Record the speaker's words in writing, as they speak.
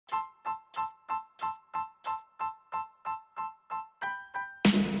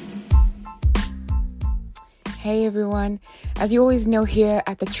Hey everyone. As you always know, here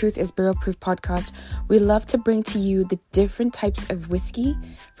at the Truth is Barrel Proof podcast, we love to bring to you the different types of whiskey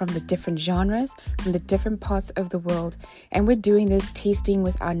from the different genres, from the different parts of the world. And we're doing this tasting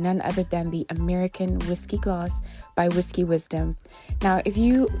with none other than the American Whiskey Glass by Whiskey Wisdom. Now, if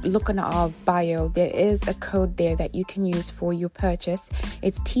you look on our bio, there is a code there that you can use for your purchase.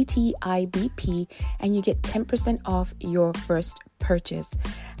 It's TTIBP, and you get 10% off your first purchase.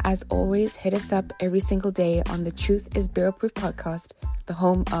 As always, hit us up every single day on the Truth is Barrel Proof podcast, the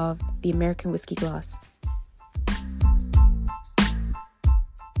home of the American Whiskey Glass.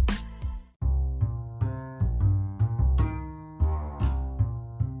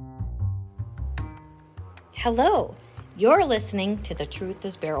 Hello, you're listening to The Truth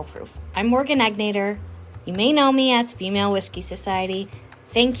is Barrel Proof. I'm Morgan Egnator. You may know me as Female Whiskey Society.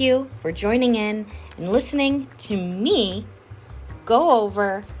 Thank you for joining in and listening to me go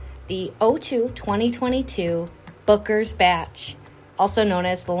over the 02 2022 Booker's Batch, also known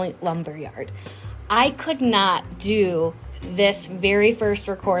as the Lumberyard. I could not do this very first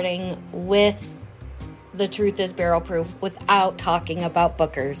recording with The Truth is Barrel Proof without talking about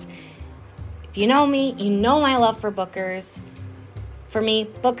Booker's. If you know me, you know my love for Booker's. For me,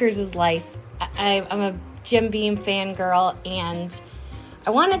 Booker's is life. I'm a Jim Beam fangirl, and I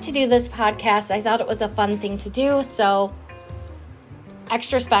wanted to do this podcast. I thought it was a fun thing to do, so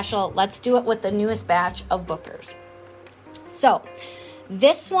extra special, let's do it with the newest batch of Booker's. So,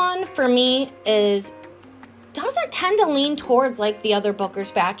 this one for me doesn't tend to lean towards like the other Booker's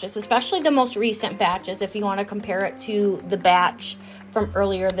batches, especially the most recent batches, if you want to compare it to the batch from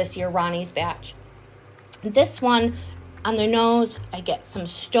earlier this year, Ronnie's batch. This one, on the nose, I get some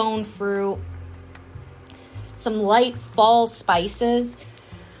stone fruit, some light fall spices,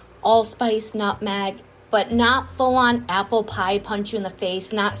 allspice, nutmeg, but not full-on apple pie punch you in the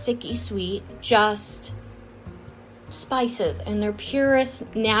face, not sicky sweet, just spices in their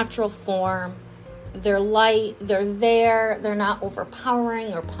purest natural form. They're light, they're not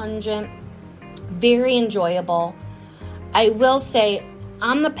overpowering or pungent. Very enjoyable. I will say,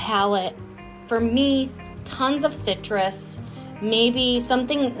 on the palate, for me, tons of citrus, maybe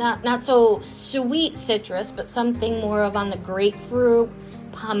something not so sweet citrus, but something more of on the grapefruit,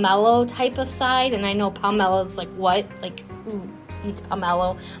 pomelo type of side. And I know pomelo is like what? Like, who eats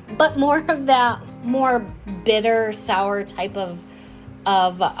pomelo? But more of that, more bitter, sour type of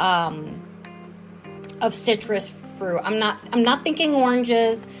citrus fruit. I'm not thinking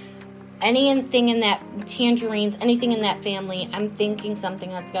oranges, anything in that, tangerines, anything in that family. I'm thinking something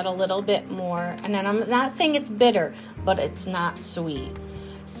that's got a little bit more, and then I'm not saying it's bitter, but it's not sweet.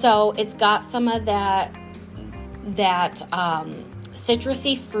 So it's got some of that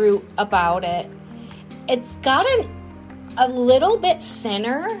citrusy fruit about it. It's got a little bit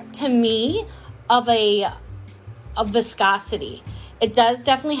thinner to me of viscosity. It does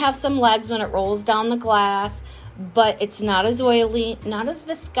definitely have some legs when it rolls down the glass, but it's not as oily, not as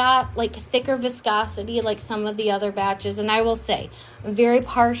thicker viscosity like some of the other batches. And I will say, I'm very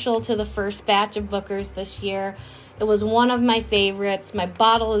partial to the first batch of Booker's this year. It was one of my favorites. My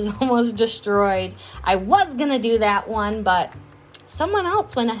bottle is almost destroyed. I was going to do that one, but someone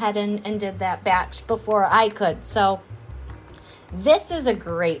else went ahead and did that batch before I could. So this is a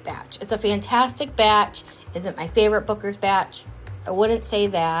great batch. It's a fantastic batch. Is it my favorite Booker's batch? I wouldn't say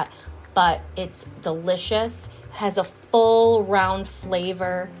that, but it's delicious. Has a full round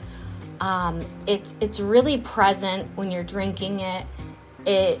flavor. It's really present when you're drinking it.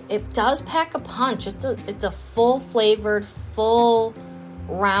 It does pack a punch. It's a full flavored, full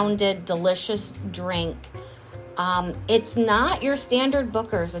rounded, delicious drink. It's not your standard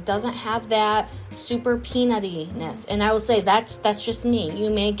Booker's. It doesn't have that super peanutiness. And I will say that's just me.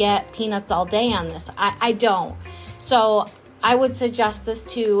 You may get peanuts all day on this. I don't. So I would suggest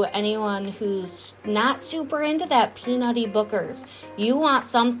this to anyone who's not super into that peanutty Booker's. You want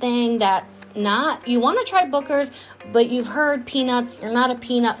something that's not, you want to try Booker's, but you've heard peanuts, you're not a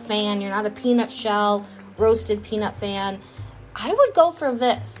peanut fan, you're not a peanut shell, roasted peanut fan. I would go for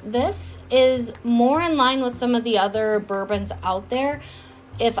this. This is more in line with some of the other bourbons out there.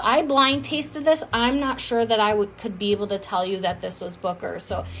 If I blind tasted this, I'm not sure that I could be able to tell you that this was Booker's.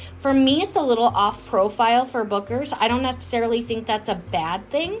 So for me, it's a little off profile for Booker's. I don't necessarily think that's a bad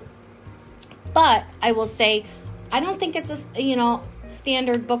thing, but I will say, I don't think it's a,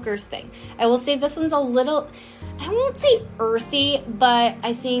 standard Booker's thing. I will say this one's a little, I won't say earthy, but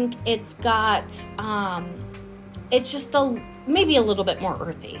I think it's got, it's just maybe a little bit more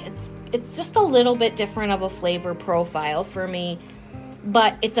earthy. It's just a little bit different of a flavor profile for me.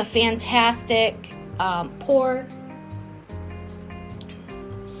 But it's a fantastic pour.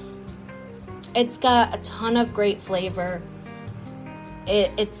 It's got a ton of great flavor.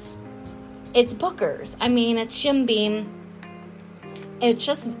 It's Booker's. I mean, it's Jim Beam.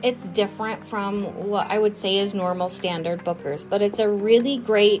 It's different from what I would say is normal standard Booker's, but it's a really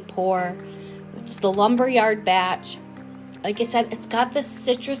great pour. It's the Lumberyard batch. Like I said, it's got this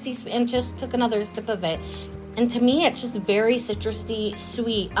citrusy, and just took another sip of it. And to me, it's just very citrusy,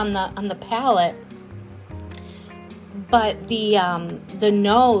 sweet on the palate. But the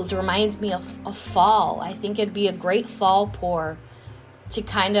nose reminds me of fall. I think it'd be a great fall pour to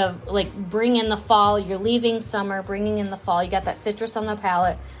kind of like bring in the fall. You're leaving summer, bringing in the fall. You got that citrus on the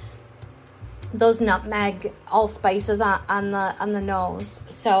palate, those nutmeg allspices on the nose.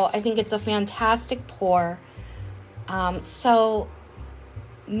 So I think it's a fantastic pour. So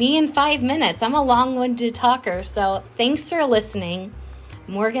me in 5 minutes. I'm a long-winded talker. So thanks for listening.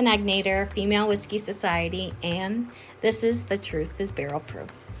 Morgan Egnater, Female Whiskey Society, and this is The Truth is Barrel Proof.